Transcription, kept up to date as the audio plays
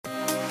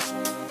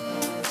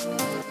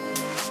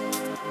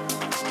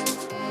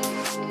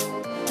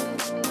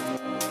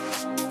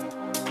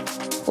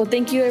Well,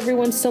 thank you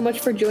everyone so much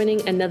for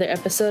joining another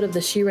episode of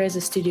the She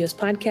Rises Studios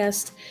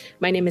podcast.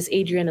 My name is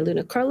Adriana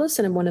Luna Carlos,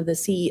 and I'm one of the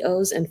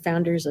CEOs and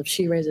founders of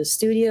She Rises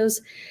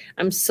Studios.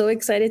 I'm so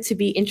excited to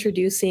be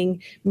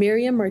introducing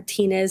Miriam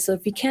Martinez. So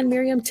if you can,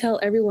 Miriam, tell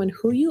everyone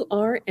who you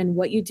are and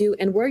what you do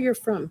and where you're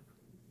from.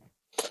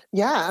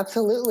 Yeah,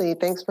 absolutely.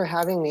 Thanks for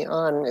having me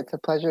on. It's a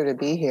pleasure to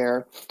be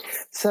here.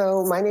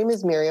 So my name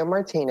is Miriam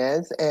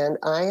Martinez, and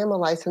I am a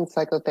licensed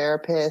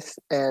psychotherapist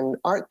and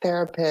art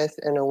therapist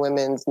and a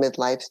women's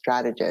midlife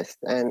strategist.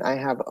 And I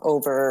have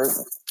over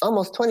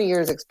almost 20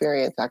 years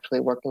experience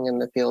actually working in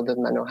the field of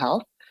mental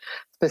health,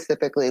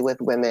 specifically with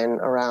women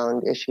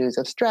around issues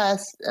of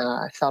stress,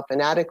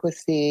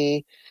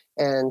 self-inadequacy,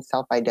 and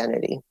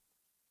self-identity.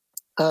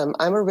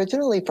 I'm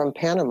originally from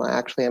Panama.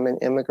 Actually, I'm an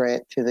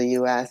immigrant to the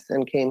U.S.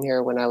 and came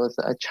here when I was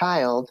a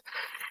child.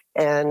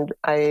 And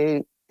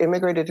I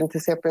immigrated into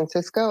San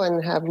Francisco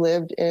and have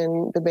lived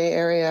in the Bay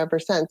Area ever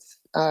since,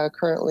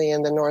 currently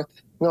in the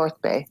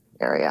North Bay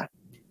area.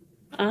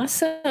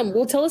 Awesome.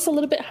 Well, tell us a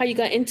little bit how you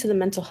got into the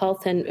mental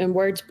health and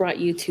where it's brought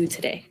you to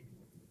today.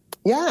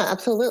 Yeah,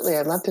 absolutely.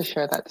 I'd love to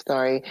share that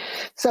story.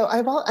 So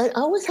I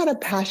always had a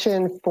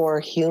passion for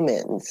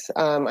humans.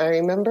 I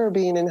remember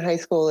being in high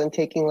school and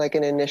taking like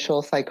an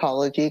initial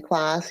psychology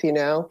class,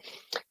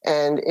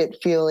 and it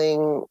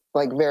feeling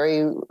like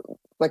very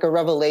like a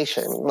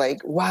revelation,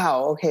 like,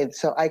 wow, okay,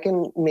 so I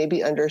can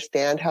maybe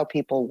understand how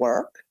people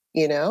work,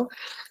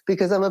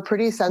 because I'm a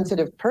pretty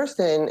sensitive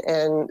person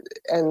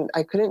and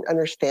I couldn't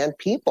understand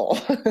people,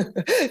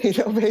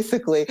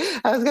 basically.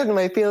 I was getting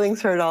my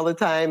feelings hurt all the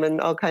time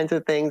and all kinds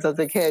of things as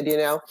a kid,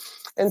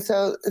 And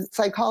so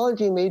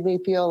psychology made me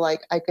feel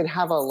like I could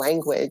have a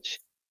language,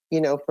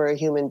 for a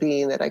human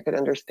being that I could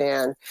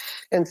understand.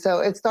 And so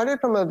it started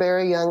from a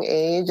very young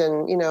age.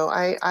 And,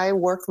 I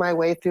worked my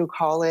way through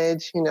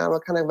college, I'm a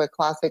kind of a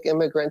classic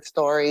immigrant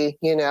story,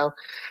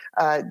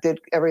 did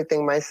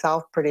everything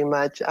myself pretty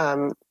much.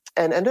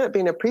 And ended up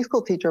being a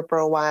preschool teacher for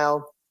a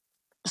while,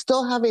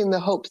 still having the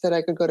hopes that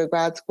I could go to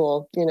grad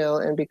school,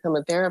 and become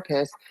a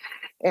therapist.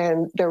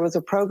 And there was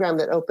a program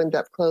that opened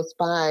up close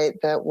by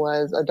that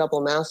was a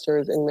double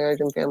master's in marriage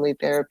and family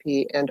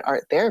therapy and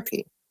art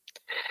therapy.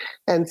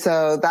 And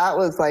so that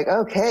was like,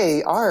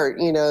 okay, art,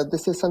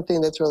 this is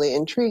something that's really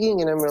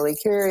intriguing and I'm really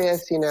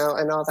curious, and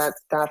all that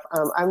stuff.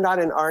 I'm not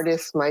an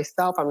artist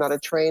myself. I'm not a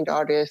trained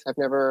artist. I've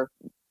never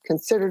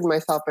considered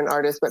myself an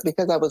artist, but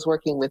because I was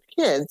working with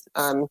kids,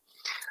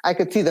 I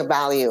could see the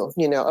value,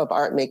 of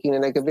art making,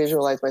 and I could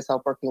visualize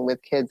myself working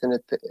with kids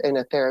in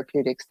a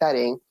therapeutic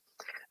setting.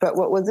 But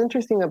what was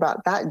interesting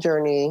about that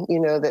journey,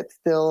 that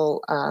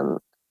still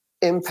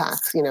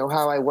impacts,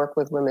 how I work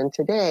with women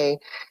today,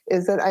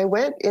 is that I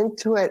went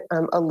into it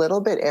a little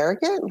bit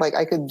arrogant. Like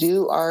I could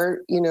do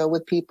art,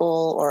 with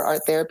people or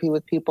art therapy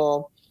with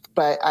people,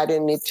 but I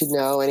didn't need to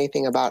know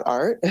anything about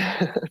art.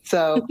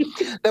 So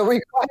the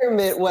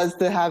requirement was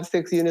to have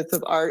 6 units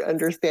of art,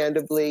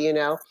 understandably, and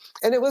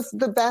it was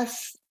the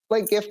best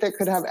like gift that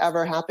could have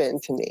ever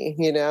happened to me,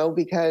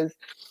 because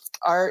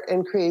art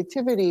and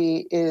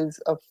creativity is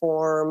a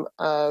form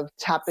of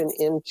tapping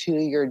into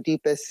your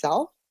deepest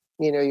self,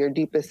 your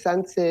deepest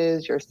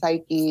senses, your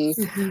psyche,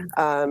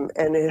 and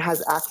it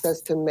has access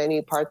to many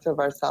parts of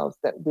ourselves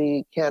that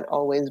we can't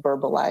always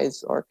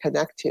verbalize or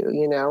connect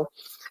to,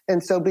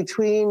 And so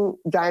between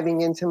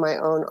diving into my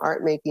own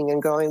art making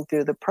and going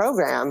through the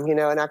program,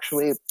 and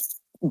actually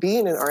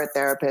being an art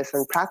therapist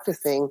and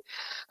practicing,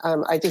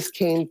 I just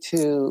came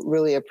to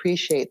really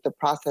appreciate the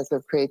process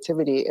of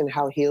creativity and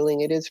how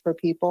healing it is for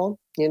people,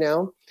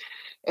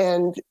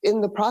 And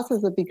in the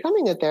process of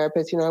becoming a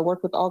therapist, I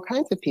work with all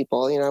kinds of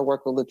people. I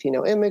work with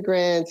Latino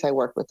immigrants, I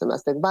work with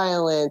domestic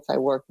violence, I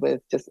work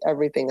with just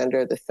everything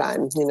under the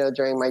sun,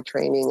 during my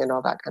training and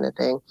all that kind of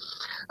thing.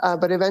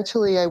 But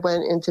eventually I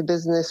went into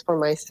business for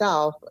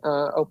myself,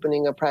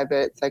 opening a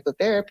private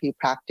psychotherapy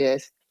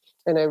practice.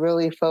 And I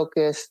really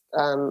focused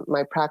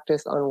my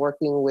practice on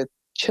working with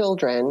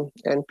children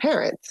and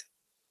parents.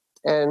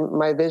 And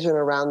my vision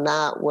around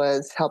that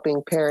was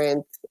helping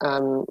parents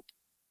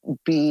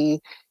be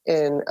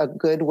in a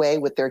good way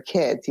with their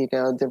kids,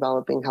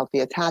 developing healthy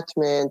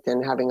attachment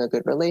and having a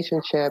good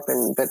relationship,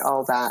 and that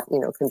all that,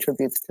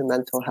 contributes to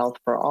mental health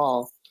for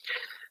all.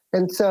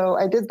 And so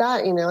I did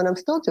that, and I'm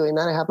still doing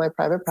that. I have my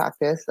private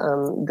practice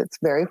that's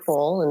very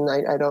full,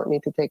 and I don't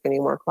need to take any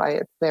more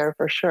clients there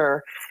for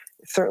sure,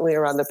 certainly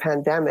around the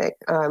pandemic.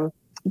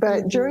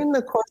 But during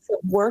the course of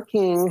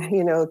working,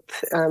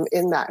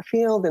 in that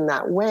field, in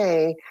that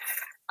way,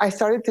 I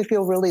started to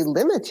feel really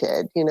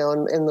limited, in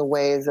the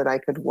ways that I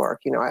could work.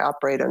 I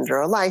operate under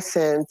a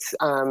license,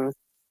 and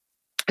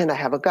I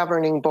have a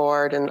governing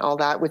board and all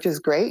that, which is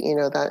great.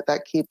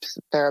 That keeps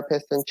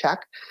therapists in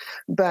check.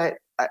 But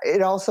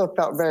it also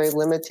felt very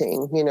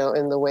limiting,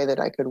 in the way that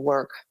I could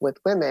work with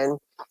women.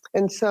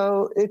 And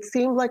so it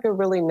seemed like a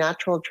really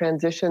natural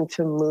transition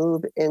to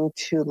move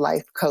into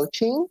life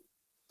coaching.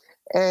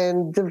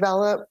 and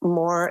develop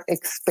more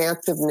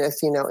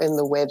expansiveness, in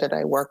the way that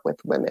I work with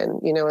women,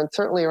 and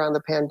certainly around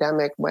the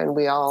pandemic when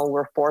we all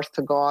were forced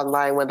to go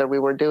online, whether we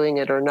were doing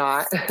it or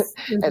not.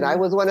 And I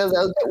was one of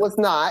those that was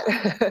not.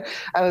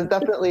 I was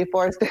definitely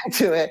forced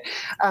into it.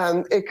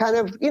 It kind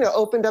of,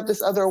 opened up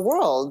this other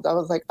world. I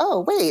was like,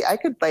 oh, wait, I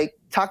could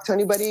talk to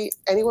anybody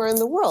anywhere in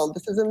the world.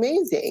 This is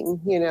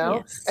amazing,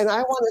 Yes. and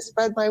I want to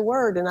spread my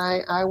word, and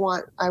I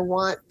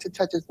want to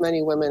touch as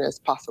many women as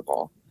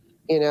possible.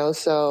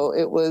 So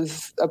it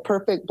was a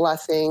perfect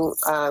blessing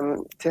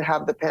to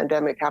have the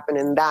pandemic happen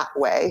in that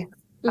way.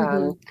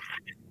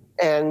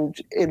 And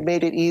it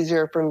made it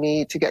easier for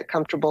me to get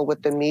comfortable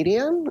with the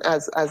medium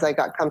as I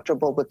got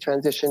comfortable with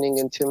transitioning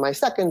into my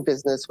second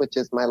business, which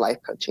is my life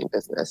coaching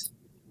business.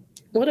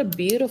 What a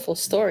beautiful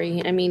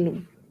story. I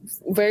mean,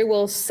 very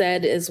well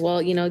said as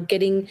well,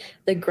 getting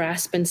the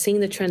grasp and seeing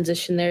the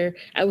transition there.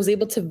 I was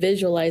able to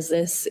visualize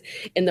this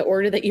in the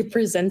order that you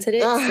presented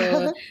it.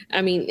 So,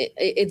 I mean,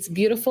 it's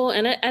beautiful.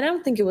 And I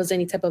don't think it was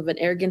any type of an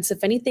arrogance.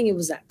 If anything, it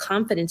was that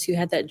confidence. You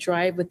had that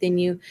drive within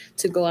you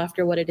to go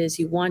after what it is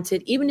you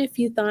wanted, even if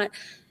you thought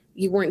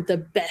you weren't the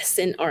best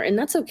in art. And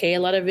that's okay.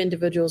 A lot of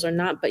individuals are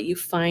not, but you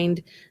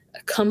find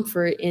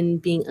comfort in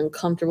being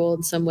uncomfortable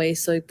in some way.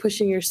 So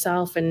pushing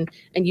yourself, and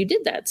you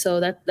did that. So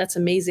that's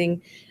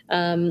amazing.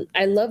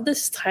 I love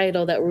this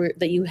title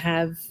that you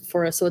have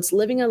for us. So it's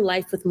Living a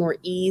Life with More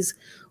Ease,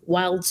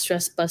 Wild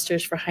Stress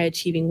Busters for High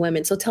Achieving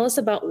Women. So tell us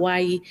about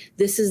why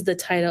this is the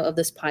title of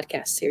this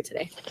podcast here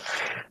today.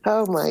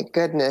 Oh my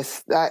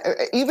goodness.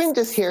 Even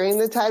just hearing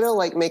the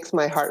title makes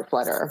my heart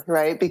flutter,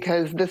 right?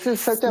 Because this is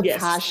such a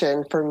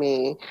passion for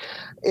me.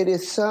 It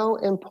is so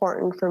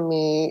important for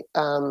me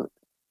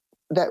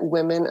that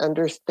women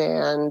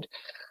understand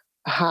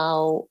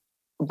how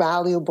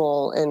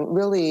valuable and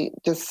really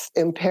just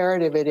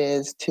imperative it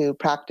is to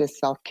practice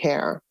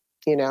self-care,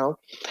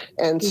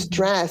 and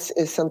stress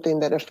is something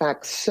that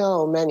affects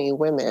so many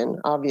women,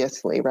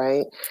 obviously,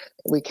 right?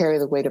 We carry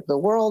the weight of the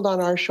world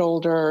on our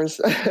shoulders,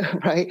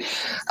 right?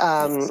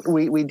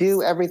 We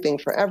do everything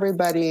for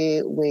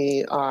everybody.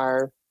 We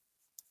are,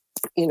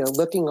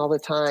 looking all the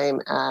time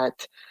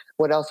at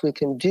what else we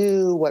can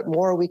do, what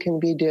more we can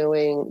be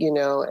doing,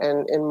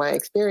 and in my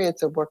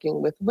experience of working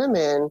with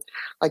women,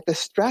 the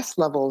stress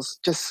levels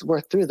just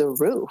were through the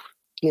roof,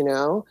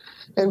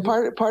 and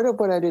part of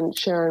what I didn't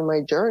share in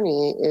my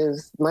journey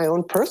is my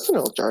own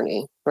personal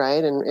journey,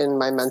 right? And in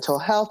my mental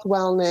health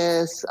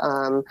wellness,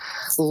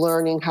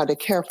 learning how to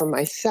care for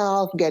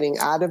myself, getting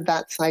out of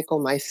that cycle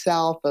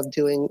myself of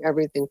doing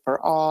everything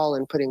for all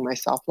and putting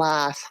myself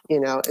last,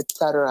 et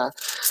cetera.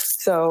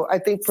 So I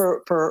think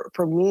for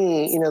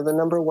me, the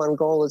number one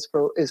goal is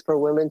for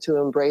women to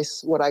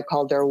embrace what I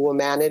call their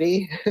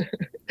womanity,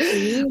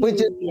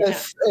 which is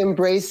just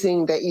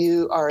embracing that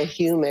you are a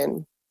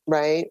human,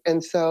 right?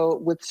 And so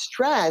with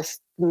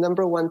stress, the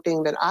number one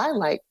thing that I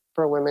like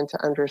for women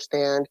to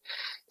understand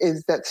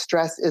is that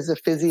stress is a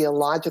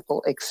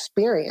physiological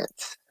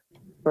experience,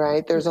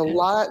 right? There's a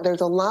lot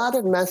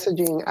of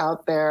messaging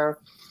out there,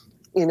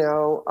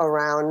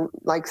 around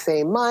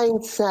say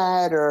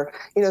mindset or,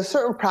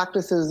 certain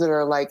practices that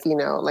are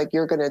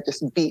you're going to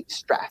just beat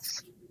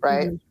stress,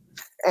 right?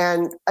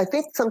 And I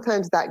think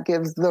sometimes that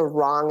gives the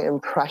wrong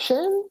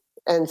impression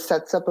and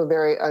sets up a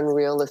very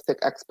unrealistic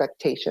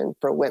expectation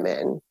for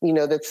women,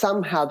 that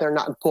somehow they're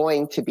not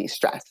going to be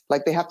stressed.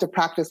 They have to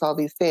practice all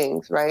these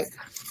things, right?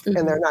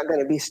 And they're not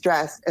going to be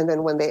stressed. And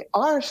then when they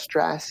are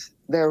stressed,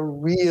 they're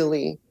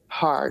really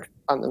hard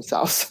on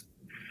themselves.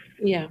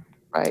 Yeah.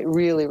 Right.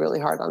 Really, really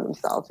hard on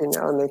themselves,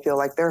 and they feel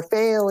like they're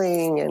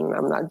failing and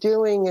I'm not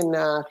doing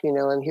enough,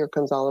 and here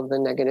comes all of the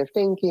negative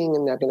thinking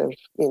and negative,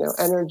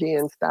 energy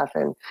and stuff.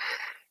 And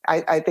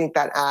I think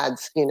that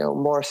adds,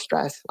 more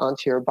stress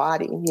onto your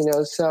body,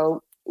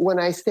 So when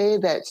I say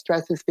that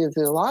stress is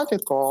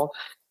physiological,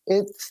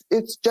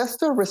 it's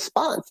just a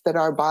response that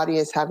our body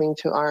is having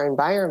to our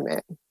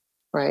environment.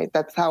 Right.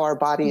 That's how our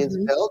body is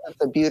built.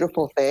 It's a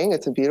beautiful thing.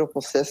 It's a beautiful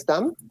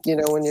system.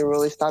 When you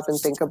really stop and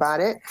think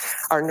about it,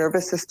 our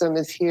nervous system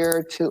is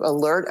here to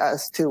alert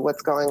us to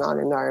what's going on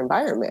in our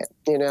environment.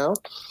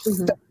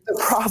 The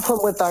problem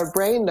with our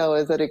brain, though,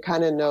 is that it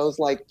kind of knows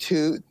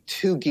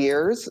two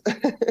gears.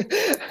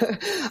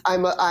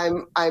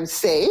 I'm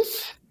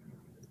safe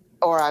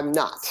or I'm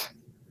not.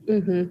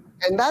 And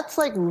that's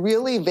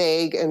really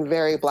vague and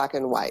very black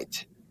and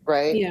white.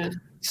 Right. Yeah.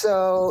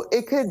 So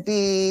it could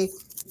be,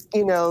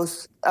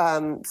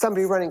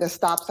 somebody running a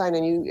stop sign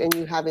and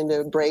you having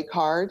to brake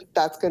hard.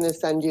 That's going to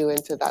send you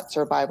into that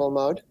survival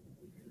mode,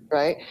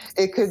 right?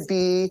 It could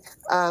be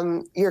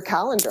your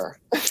calendar.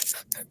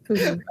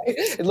 Right?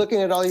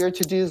 Looking at all your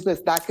to-dos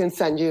list, that can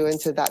send you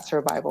into that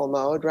survival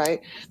mode, right?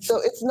 So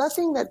it's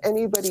nothing that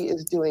anybody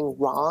is doing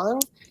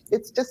wrong.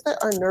 It's just that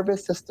our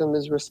nervous system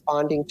is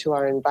responding to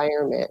our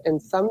environment.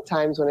 And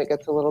sometimes when it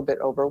gets a little bit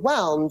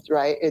overwhelmed,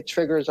 right, it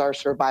triggers our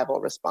survival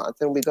response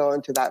and we go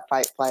into that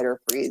fight, flight,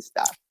 or freeze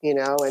stuff,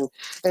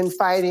 and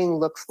fighting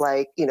looks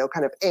like,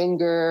 kind of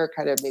anger,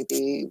 kind of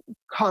maybe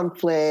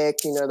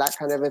conflict, that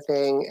kind of a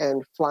thing.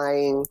 And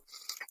flying,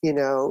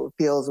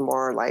 feels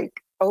more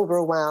like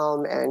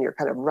overwhelm and you're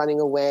kind of running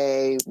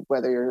away,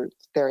 whether you're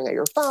staring at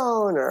your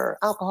phone or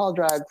alcohol,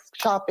 drugs,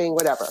 shopping,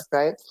 whatever,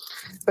 right?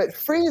 But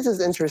freeze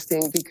is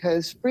interesting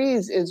because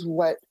freeze is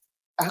what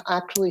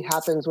actually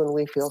happens when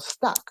we feel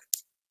stuck.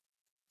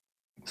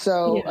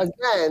 So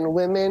again,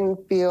 women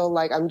feel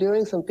like I'm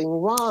doing something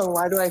wrong.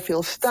 Why do I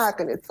feel stuck?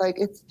 And it's like,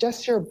 it's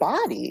just your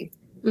body.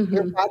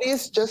 Your body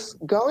is just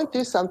going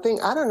through something.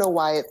 I don't know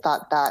why it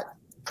thought that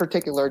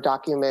particular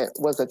document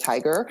was a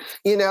tiger,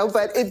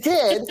 but it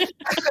did.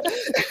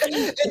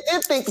 It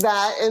did think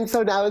that. And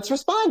so now it's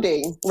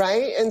responding,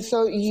 right? And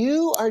so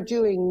you are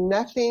doing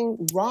nothing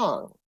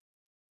wrong.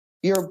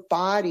 Your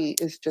body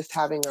is just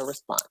having a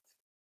response,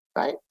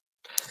 right?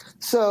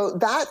 So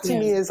that to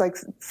me is like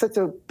such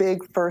a big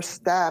first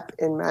step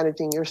in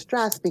managing your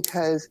stress,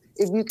 because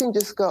if you can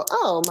just go,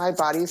 oh, my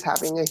body's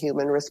having a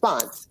human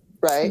response,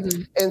 right?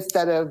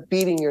 Instead of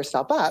beating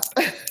yourself up.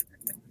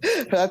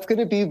 That's going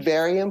to be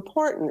very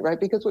important, right?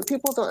 Because what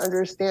people don't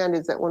understand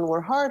is that when we're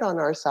hard on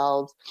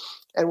ourselves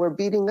and we're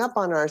beating up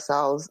on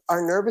ourselves,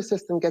 our nervous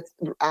system gets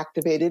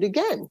activated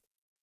again,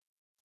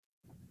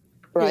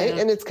 right?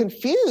 And it's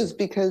confused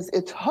because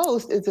its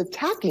host is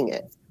attacking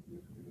it.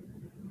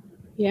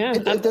 Yeah,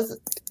 it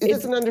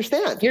doesn't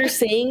understand. You're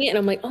saying it, and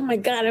I'm like, oh my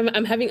God,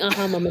 I'm having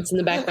aha moments in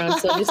the background.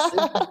 So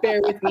just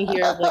bear with me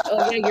here. Of like,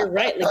 oh yeah, you're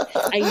right. Like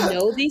I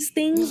know these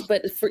things,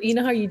 but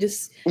how you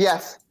just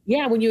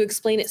when you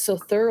explain it so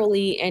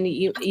thoroughly and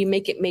you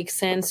make it make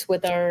sense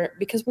with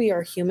because we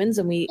are humans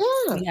and we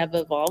have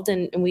evolved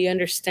and we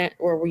understand,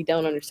 or we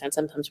don't understand.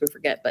 Sometimes we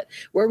forget, but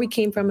where we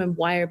came from and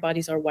why our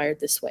bodies are wired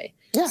this way.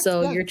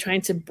 You're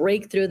trying to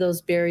break through those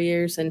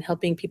barriers and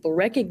helping people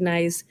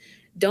recognize.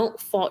 Don't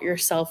fault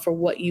yourself for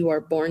what you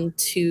are born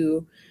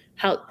to,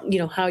 how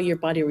your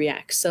body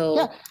reacts.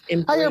 So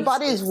how your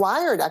body is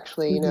wired,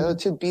 actually,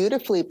 to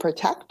beautifully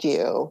protect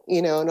you,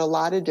 in a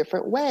lot of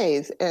different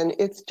ways. And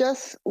it's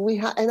just,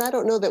 and I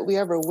don't know that we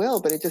ever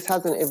will, but it just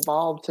hasn't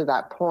evolved to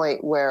that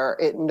point where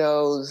it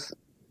knows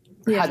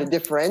how to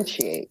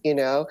differentiate,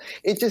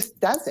 it just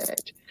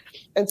doesn't.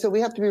 And so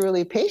we have to be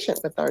really patient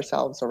with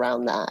ourselves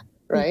around that.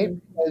 Right?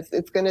 Because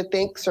it's going to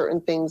think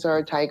certain things are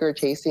a tiger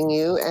chasing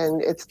you,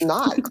 and it's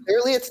not.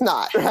 Clearly it's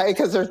not, right?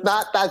 Because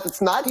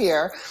it's not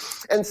here.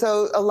 And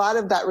so a lot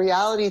of that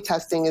reality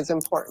testing is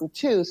important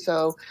too.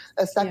 So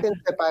a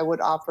second tip I would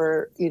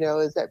offer,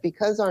 is that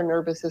because our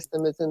nervous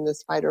system is in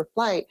this fight or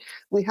flight,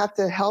 we have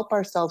to help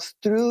ourselves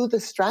through the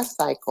stress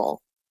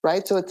cycle,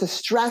 right? So it's a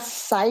stress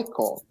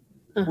cycle.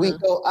 We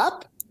go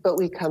up, but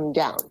we come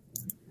down.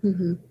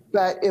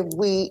 But if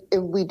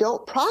we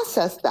don't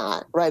process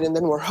that, right, and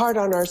then we're hard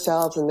on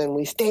ourselves and then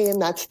we stay in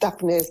that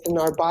stuckness and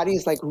our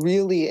body's like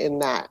really in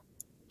that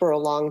for a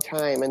long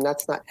time, and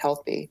that's not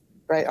healthy,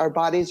 right? Our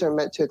bodies are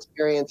meant to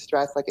experience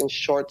stress like in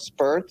short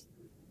spurts,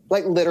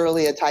 like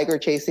literally a tiger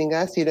chasing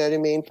us, you know what I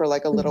mean, for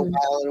like a little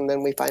while, and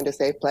then we find a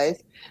safe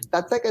place.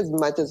 That's like as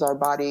much as our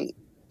body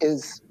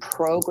is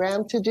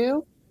programmed to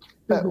do,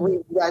 but we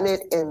run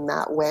it in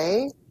that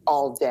way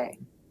all day.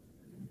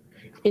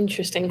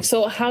 Interesting.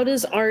 So how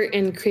does art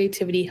and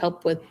creativity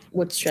help with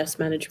stress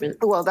management?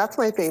 Well, that's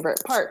my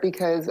favorite part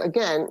because,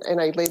 again,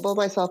 and I label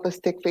myself a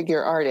stick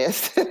figure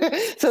artist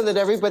so that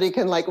everybody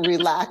can like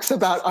relax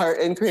about art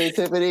and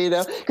creativity,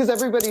 because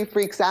everybody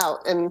freaks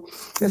out. And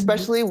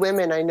especially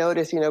women, I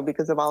notice,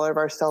 because of all of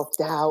our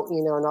self-doubt,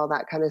 and all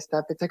that kind of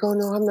stuff. It's like, oh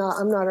no,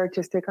 I'm not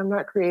artistic. I'm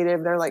not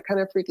creative. They're like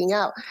kind of freaking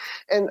out.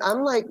 And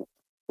I'm like,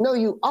 no,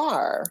 you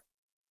are.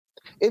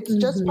 It's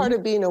just part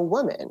of being a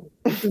woman.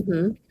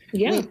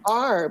 We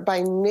are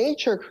by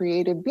nature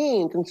creative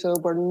beings. And so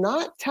we're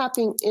not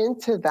tapping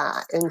into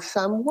that in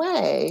some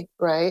way,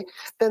 right?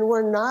 Then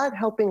we're not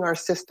helping our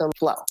system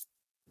flow.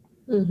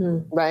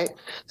 Right?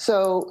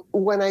 So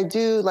when I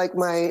do like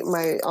my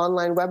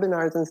online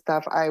webinars and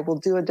stuff, I will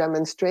do a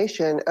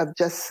demonstration of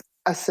just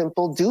a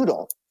simple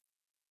doodle,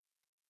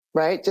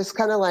 right? Just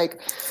kind of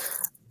like,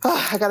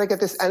 I got to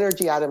get this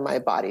energy out of my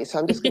body. So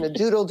I'm just going to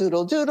doodle,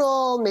 doodle,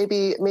 doodle.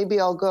 Maybe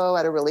I'll go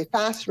at a really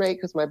fast rate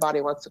because my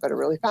body wants to go at a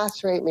really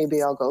fast rate. Maybe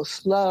I'll go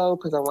slow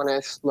because I want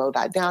to slow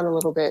that down a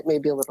little bit,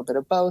 maybe a little bit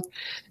of both.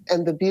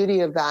 And the beauty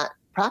of that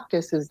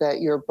practice is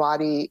that your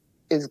body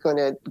is going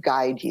to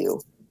guide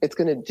you. It's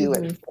going to do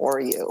it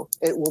for you.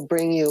 It will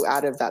bring you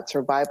out of that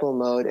survival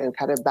mode and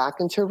kind of back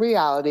into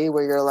reality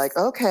where you're like,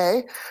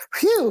 okay,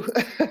 phew.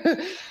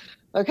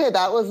 Okay,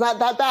 that was not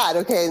that bad.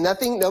 Okay,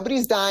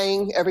 nobody's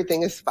dying.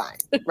 Everything is fine,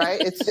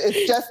 right?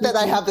 It's just that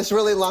I have this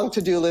really long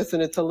to-do list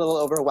and it's a little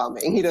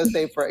overwhelming,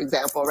 say, for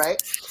example, right?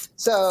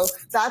 So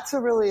that's a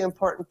really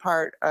important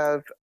part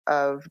of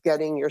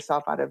getting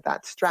yourself out of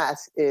that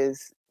stress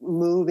is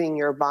moving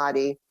your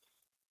body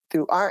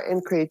through art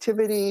and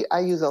creativity.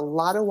 I use a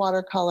lot of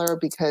watercolor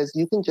because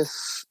you can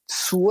just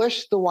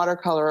swoosh the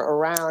watercolor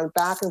around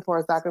back and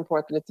forth,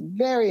 and it's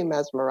very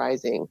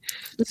mesmerizing.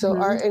 So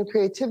art and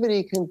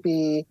creativity can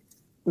be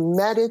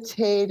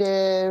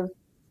meditative.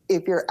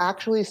 If you're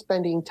actually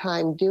spending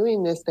time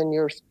doing this, then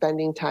you're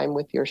spending time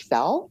with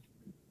yourself.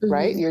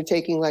 right? You're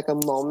taking like a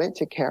moment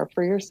to care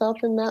for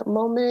yourself in that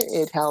moment.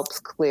 It helps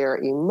clear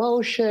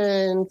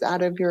emotions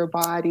out of your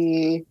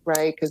body,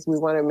 right? Because we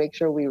want to make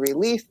sure we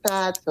release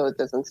that so it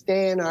doesn't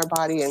stay in our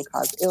body and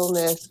cause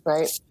illness,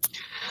 right?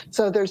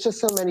 So there's just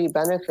so many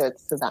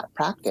benefits to that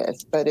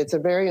practice, but it's a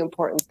very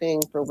important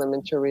thing for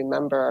women to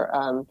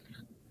remember,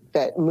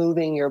 that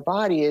moving your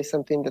body is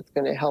something that's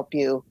going to help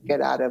you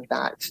get out of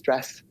that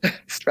stress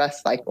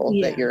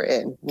cycle that you're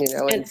in,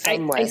 in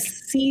some way. I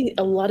see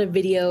a lot of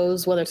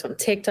videos, whether it's on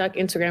TikTok,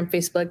 Instagram,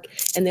 Facebook,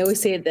 and they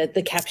always say that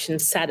the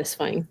caption's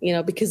satisfying,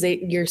 because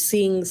you're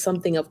seeing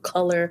something of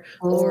color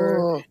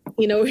or,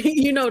 you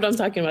know what I'm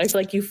talking about. I feel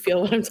like you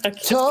feel what I'm talking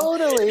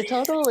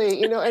about.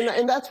 Totally.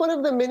 And that's one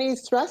of the mini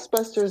stress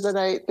busters that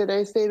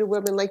I say to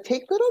women, like,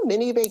 take little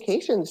mini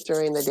vacations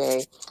during the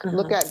day.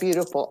 Look at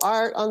beautiful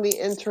art on the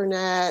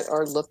internet,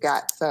 or look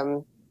at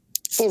some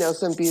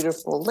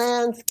beautiful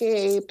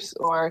landscapes,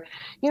 or,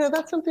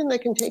 that's something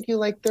that can take you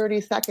like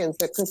 30 seconds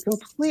that can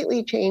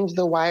completely change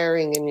the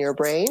wiring in your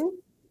brain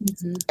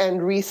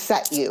and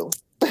reset you.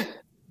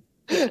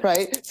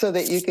 Right? So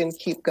that you can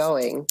keep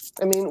going.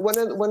 I mean, one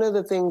of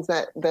the things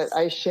that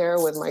I share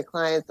with my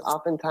clients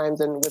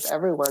oftentimes, and with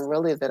everyone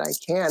really that I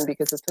can,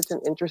 because it's such an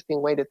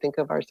interesting way to think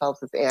of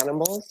ourselves as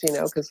animals,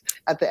 because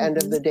at the end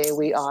of the day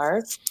we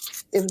are.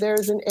 If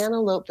there's an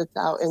antelope that's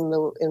out in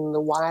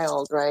the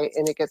wild, right,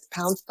 and it gets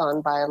pounced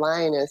on by a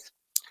lioness,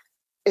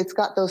 it's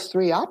got those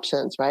three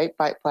options, right?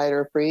 Fight, flight,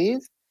 or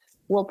freeze.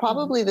 Well,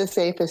 probably the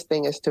safest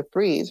thing is to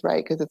freeze,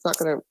 right? Because it's not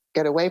going to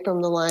get away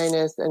from the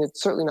lioness, and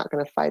it's certainly not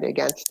going to fight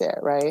against it,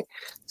 right?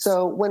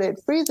 So when it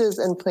freezes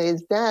and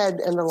plays dead,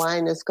 and the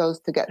lioness goes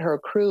to get her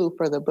crew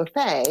for the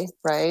buffet,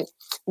 right?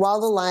 While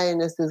the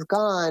lioness is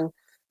gone,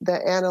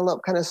 the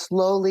antelope kind of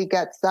slowly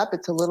gets up.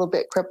 It's a little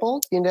bit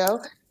crippled,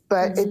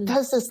 but it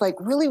does this like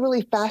really,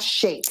 really fast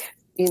shake.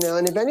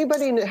 And if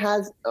anybody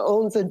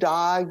owns a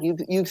dog,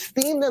 you've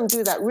seen them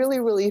do that really,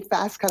 really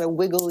fast kind of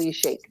wiggly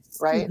shake,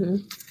 right?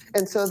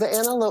 And so the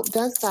antelope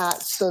does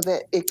that so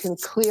that it can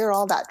clear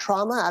all that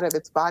trauma out of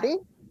its body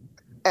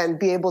and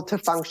be able to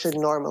function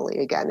normally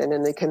again. And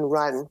then it can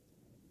run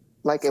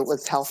like it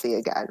was healthy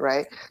again,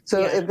 right?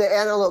 So if the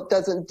antelope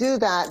doesn't do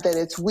that, then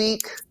it's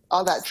weak.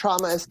 All that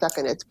trauma is stuck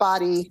in its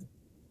body,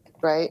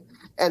 right?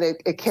 And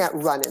it can't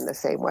run in the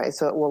same way.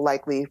 So it will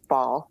likely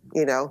fall,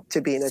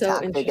 to being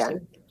attacked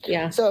again.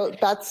 Yeah. So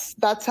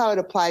that's how it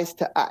applies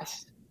to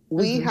us.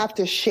 We have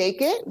to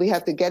shake it. We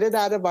have to get it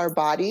out of our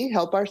body,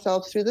 help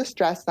ourselves through the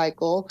stress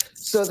cycle,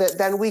 so that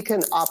then we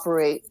can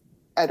operate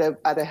at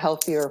a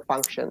healthier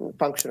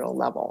functional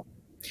level.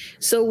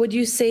 So would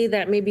you say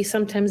that maybe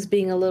sometimes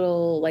being a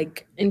little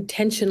like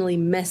intentionally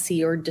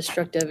messy or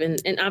destructive,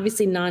 and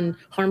obviously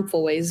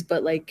non-harmful ways,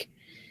 but like,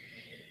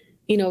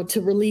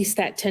 to release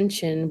that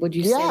tension, would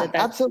you say that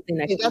that's absolutely.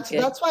 something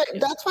that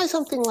That's why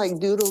something like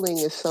doodling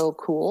is so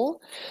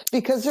cool,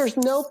 because there's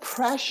no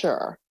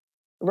pressure.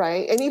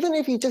 Right. And even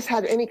if you just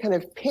had any kind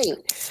of paint,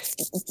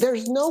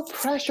 there's no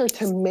pressure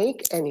to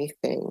make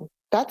anything.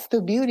 That's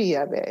the beauty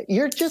of it.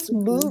 You're just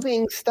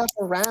moving stuff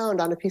around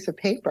on a piece of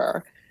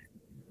paper,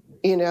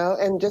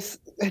 and just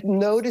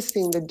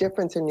noticing the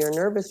difference in your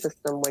nervous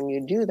system when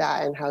you do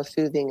that, and how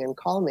soothing and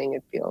calming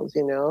it feels,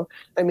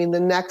 I mean,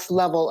 the next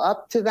level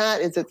up to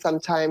that is that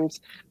sometimes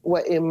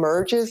what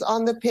emerges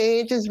on the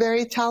page is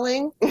very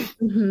telling.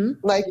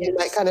 Like you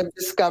might kind of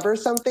discover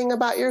something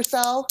about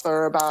yourself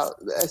or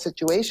about a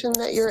situation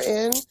that you're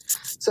in.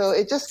 So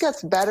it just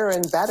gets better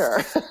and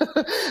better,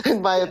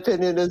 in my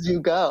opinion, as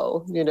you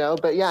go,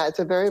 but yeah, it's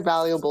a very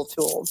valuable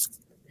tool.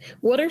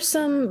 What are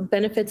some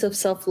benefits of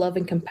self-love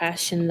and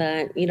compassion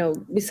that,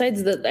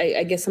 besides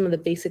I guess some of the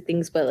basic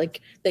things, but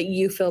like that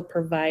you feel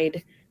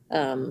provide,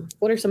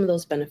 what are some of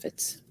those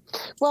benefits?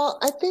 Well,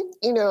 I think,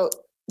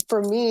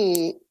 for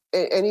me,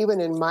 and even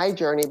in my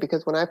journey,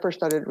 because when I first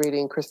started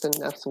reading Kristin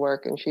Neff's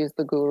work, and she's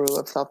the guru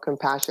of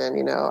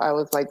self-compassion, I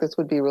was like, this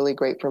would be really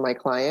great for my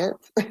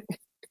clients.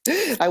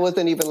 I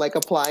wasn't even like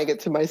applying it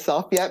to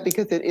myself yet,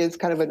 because it is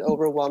kind of an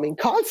overwhelming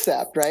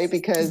concept, right?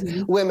 Because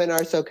women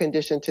are so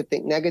conditioned to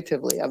think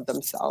negatively of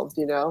themselves,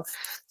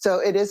 So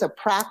it is a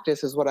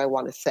practice, is what I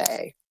want to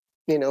say,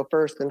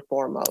 first and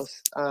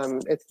foremost.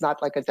 It's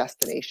not like a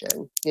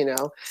destination,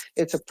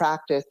 it's a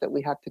practice that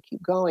we have to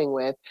keep going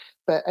with.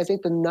 But I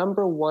think the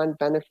number one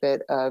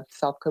benefit of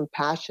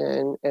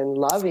self-compassion and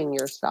loving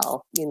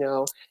yourself,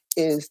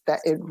 is that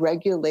it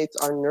regulates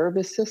our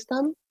nervous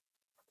system.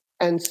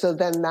 And so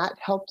then that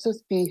helps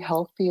us be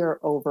healthier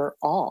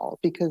overall,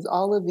 because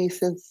all of these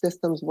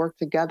systems work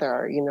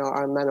together,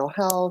 our mental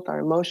health, our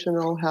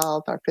emotional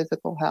health, our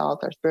physical health,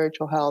 our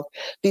spiritual health.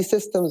 These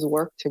systems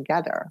work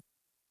together,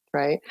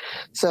 right?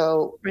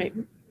 So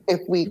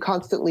if we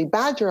constantly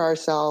badger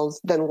ourselves,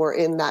 then we're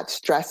in that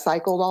stress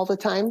cycle all the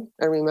time.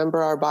 And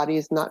remember, our body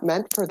is not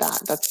meant for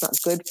that. That's not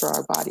good for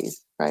our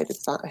bodies, right?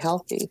 It's not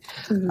healthy.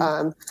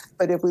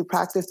 But if we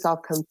practice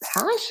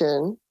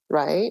self-compassion,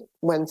 right,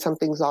 when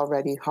something's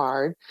already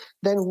hard,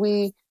 then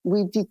we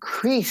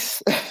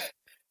decrease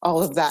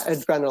all of that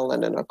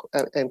adrenaline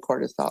and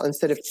cortisol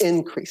instead of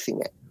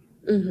increasing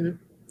it.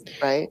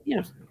 Right?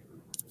 Yeah.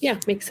 Yeah,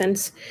 makes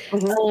sense.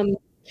 Mm-hmm.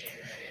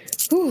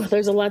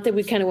 There's a lot that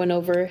we kind of went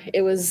over.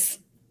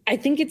 I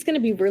think it's going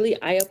to be really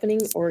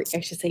eye-opening, or I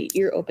should say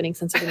ear-opening,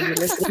 since you're going to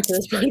be listening to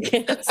this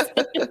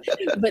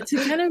podcast. But to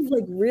kind of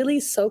like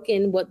really soak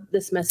in what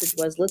this message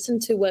was, listen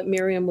to what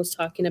Miriam was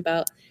talking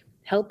about,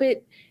 help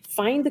it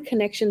find the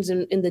connections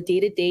in the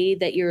day-to-day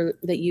that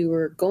you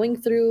were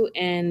going through,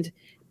 and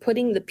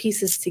putting the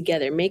pieces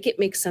together. Make it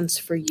make sense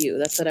for you.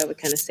 That's what I would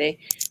kind of say.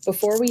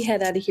 Before we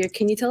head out of here,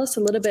 can you tell us a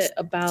little bit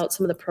about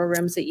some of the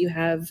programs that you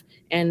have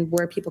and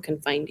where people can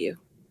find you?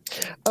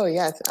 Oh,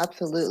 yes,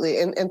 absolutely.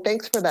 And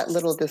thanks for that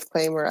little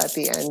disclaimer at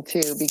the end,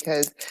 too,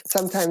 because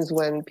sometimes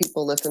when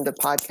people listen to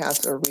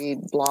podcasts or read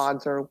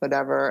blogs or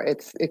whatever,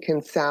 it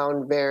can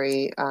sound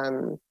very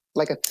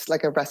like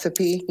a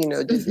recipe,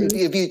 just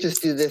if you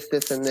just do this,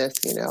 this, and this,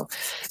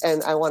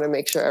 and I want to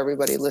make sure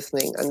everybody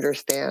listening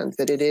understands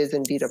that it is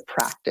indeed a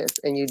practice,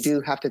 and you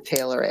do have to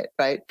tailor it,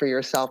 right, for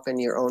yourself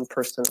and your own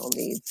personal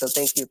needs. So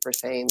thank you for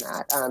saying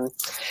that.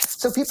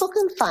 So people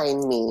can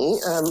find me.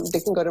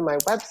 They can go to my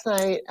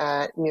website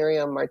at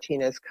Miriam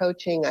Martinez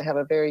Coaching. I have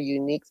a very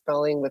unique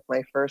spelling with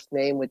my first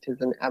name, which is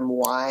an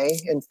M-Y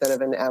instead of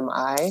an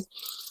M-I.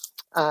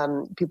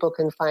 People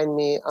can find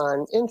me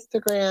on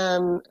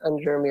Instagram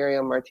under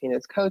Miriam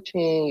Martinez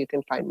Coaching. You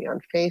can find me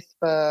on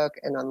Facebook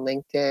and on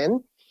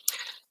LinkedIn.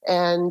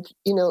 And,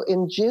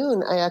 in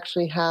June, I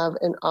actually have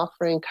an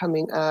offering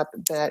coming up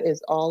that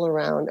is all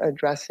around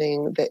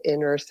addressing the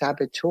inner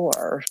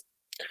saboteur.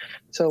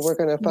 So we're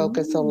going to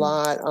focus a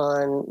lot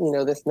on,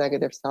 this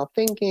negative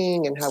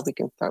self-thinking and how we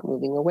can start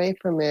moving away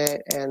from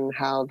it, and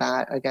how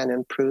that, again,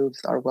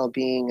 improves our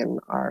well-being and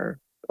our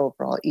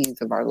overall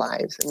ease of our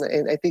lives.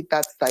 And I think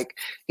that's like,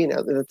 we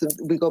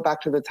go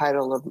back to the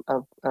title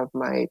of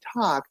my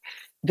talk.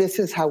 This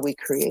is how we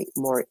create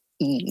more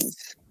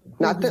ease.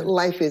 Not that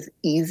life is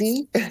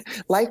easy.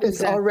 Life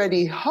is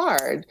already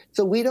hard.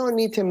 So we don't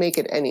need to make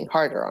it any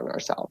harder on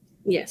ourselves.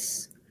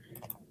 Yes.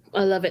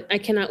 I love it. I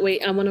cannot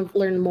wait. I want to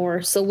learn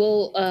more. So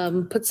we'll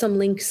put some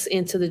links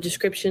into the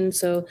description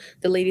so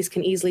the ladies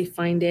can easily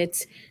find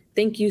it.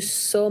 Thank you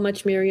so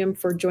much, Miriam,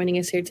 for joining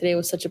us here today. It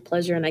was such a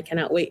pleasure, and I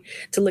cannot wait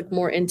to look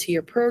more into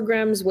your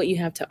programs, what you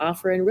have to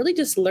offer, and really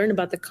just learn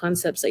about the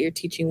concepts that you're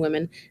teaching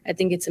women. I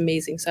think it's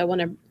amazing. So I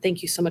want to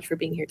thank you so much for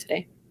being here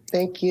today.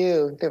 Thank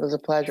you. It was a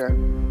pleasure.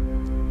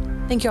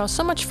 Thank you all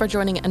so much for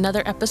joining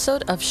another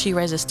episode of She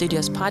Rises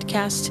Studios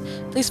podcast.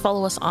 Please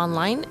follow us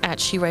online at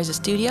She Rises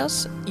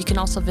Studios. You can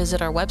also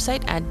visit our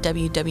website at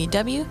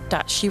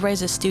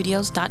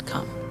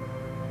www.sherisesstudios.com.